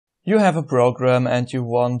You have a program and you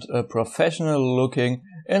want a professional looking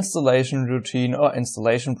installation routine or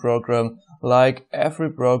installation program like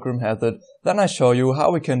every program has it, then I show you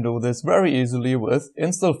how we can do this very easily with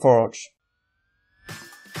InstallForge.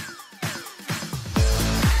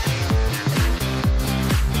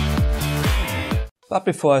 But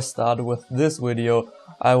before I start with this video,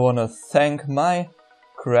 I wanna thank my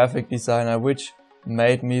graphic designer which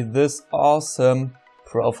made me this awesome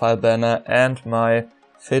profile banner and my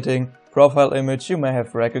fitting profile image. You may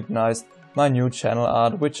have recognized my new channel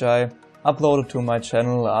art which I uploaded to my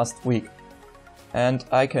channel last week. And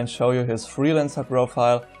I can show you his freelancer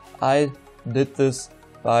profile. I did this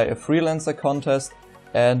by a freelancer contest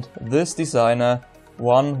and this designer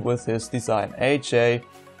won with his design, AJ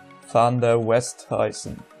van der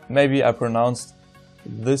Westhuizen. Maybe I pronounced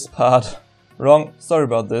this part wrong, sorry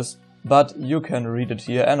about this, but you can read it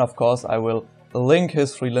here, and of course I will link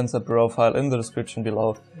his freelancer profile in the description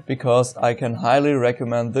below, because I can highly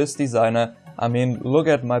recommend this designer. I mean, look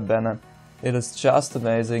at my banner, it is just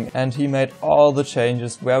amazing, and he made all the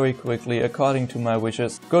changes very quickly according to my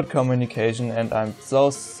wishes. Good communication, and I'm so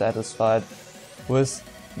satisfied with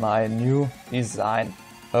my new design.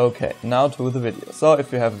 Okay, now to the video. So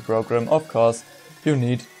if you have a program, of course you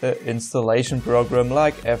need an installation program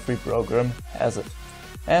like every program has it.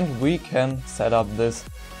 And we can set up this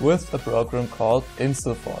with a program called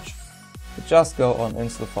InstallForge. You just go on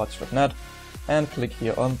installforge.net and click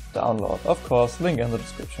here on download. Of course, link in the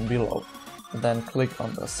description below. Then click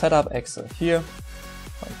on the setup Excel here,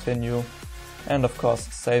 continue, and of course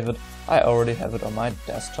save it. I already have it on my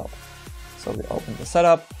desktop. So we open the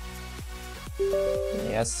setup.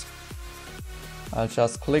 Yes. I'll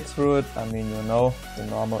just click through it. I mean, you know, the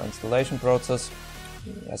normal installation process.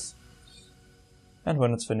 Yes. And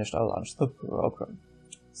when it's finished, I'll launch the program.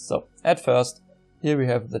 So, at first, here we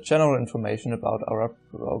have the general information about our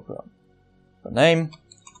program. The name,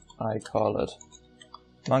 I call it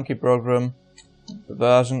Monkey Program, the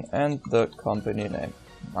version and the company name,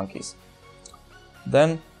 Monkeys.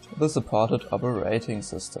 Then, the supported operating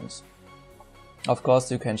systems. Of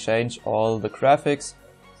course, you can change all the graphics,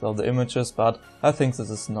 so the images, but I think this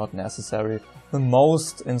is not necessary. The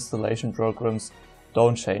most installation programs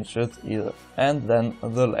don't change it either. And then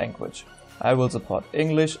the language. I will support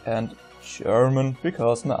English and German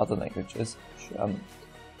because my other language is German.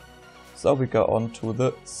 So we go on to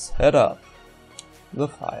the setup, the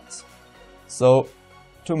files. So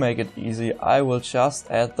to make it easy, I will just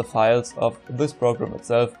add the files of this program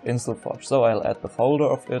itself, InstallForge. So I'll add the folder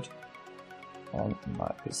of it on my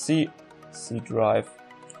PC, C drive,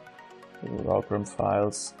 program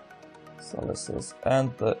files, so this is,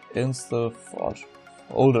 and the InstallForge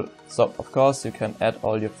folder. So of course you can add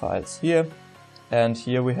all your files here, and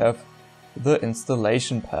here we have the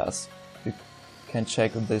installation path. You can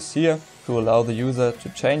check this here to allow the user to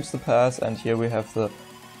change the path, and here we have the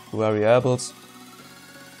variables,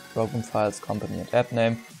 program files, company and app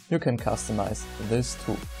name. You can customize this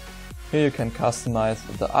too. Here you can customize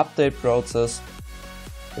the update process.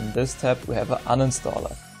 In this tab we have an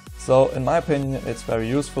uninstaller. So in my opinion it's very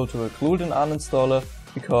useful to include an uninstaller,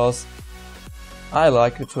 because I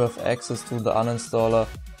like to have access to the uninstaller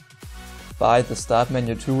by the start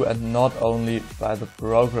menu too, and not only by the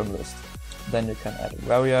program list. Then you can add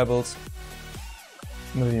variables,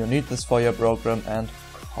 will you need this for your program, and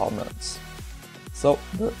comments. So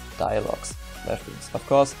the dialogues, of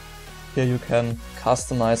course, here you can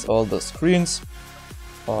customize all the screens,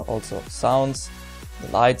 or also sounds,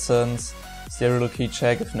 the license, serial key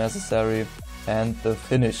check if necessary, and the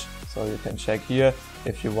finish. So you can check here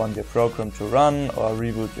if you want your program to run or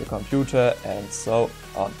reboot your computer, and so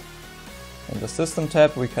on. In the system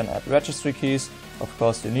tab we can add registry keys. Of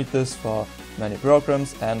course you need this for many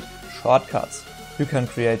programs, and shortcuts. You can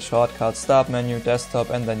create shortcuts, start menu, desktop,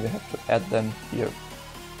 and then you have to add them here.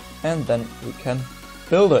 And then we can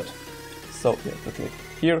build it. So we have to click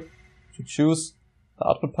here to choose the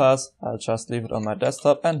output path. I'll just leave it on my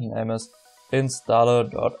desktop and name it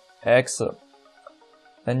installer.exe.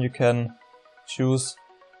 Then you can choose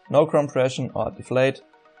no compression or deflate.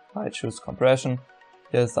 I choose compression.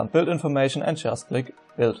 Here's some build information and just click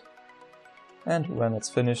build. And when it's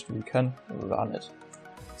finished we can run it.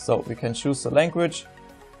 So we can choose the language,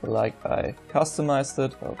 like I customized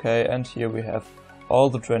it, okay, and here we have all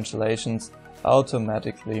the translations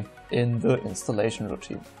automatically in the installation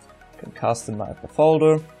routine. You can customize the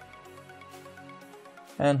folder,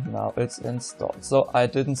 and now it's installed. So I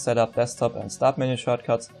didn't set up desktop and start menu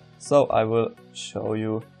shortcuts, so I will show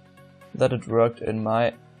you that it worked in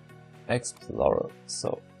my Explorer.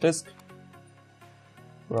 So disk,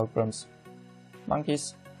 programs,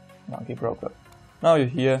 monkeys, monkey program. Now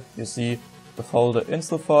here you see the folder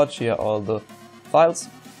InstallForge, here all the files,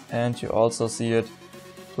 and you also see it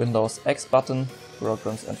Windows X button,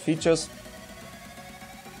 programs and features.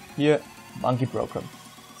 Here, monkey program.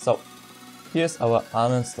 So here's our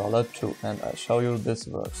uninstaller too, and I show you this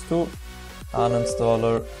works too.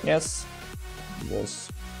 Uninstaller, yes,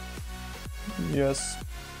 yes, yes,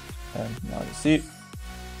 and now you see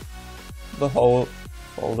the whole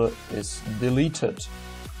folder is deleted.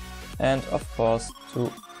 And of course,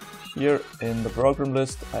 to here in the program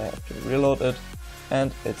list I have to reload it,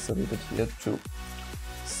 and it's deleted here too.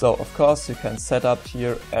 So of course you can set up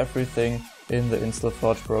here everything in the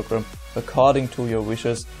InstallForge program according to your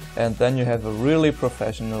wishes, and then you have a really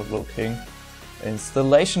professional looking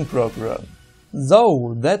installation program.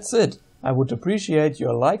 So that's it. I would appreciate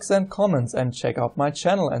your likes and comments, and check out my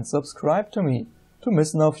channel and subscribe to me to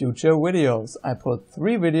miss no future videos. I put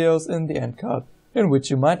 3 videos in the end card in which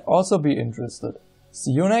you might also be interested.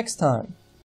 See you next time.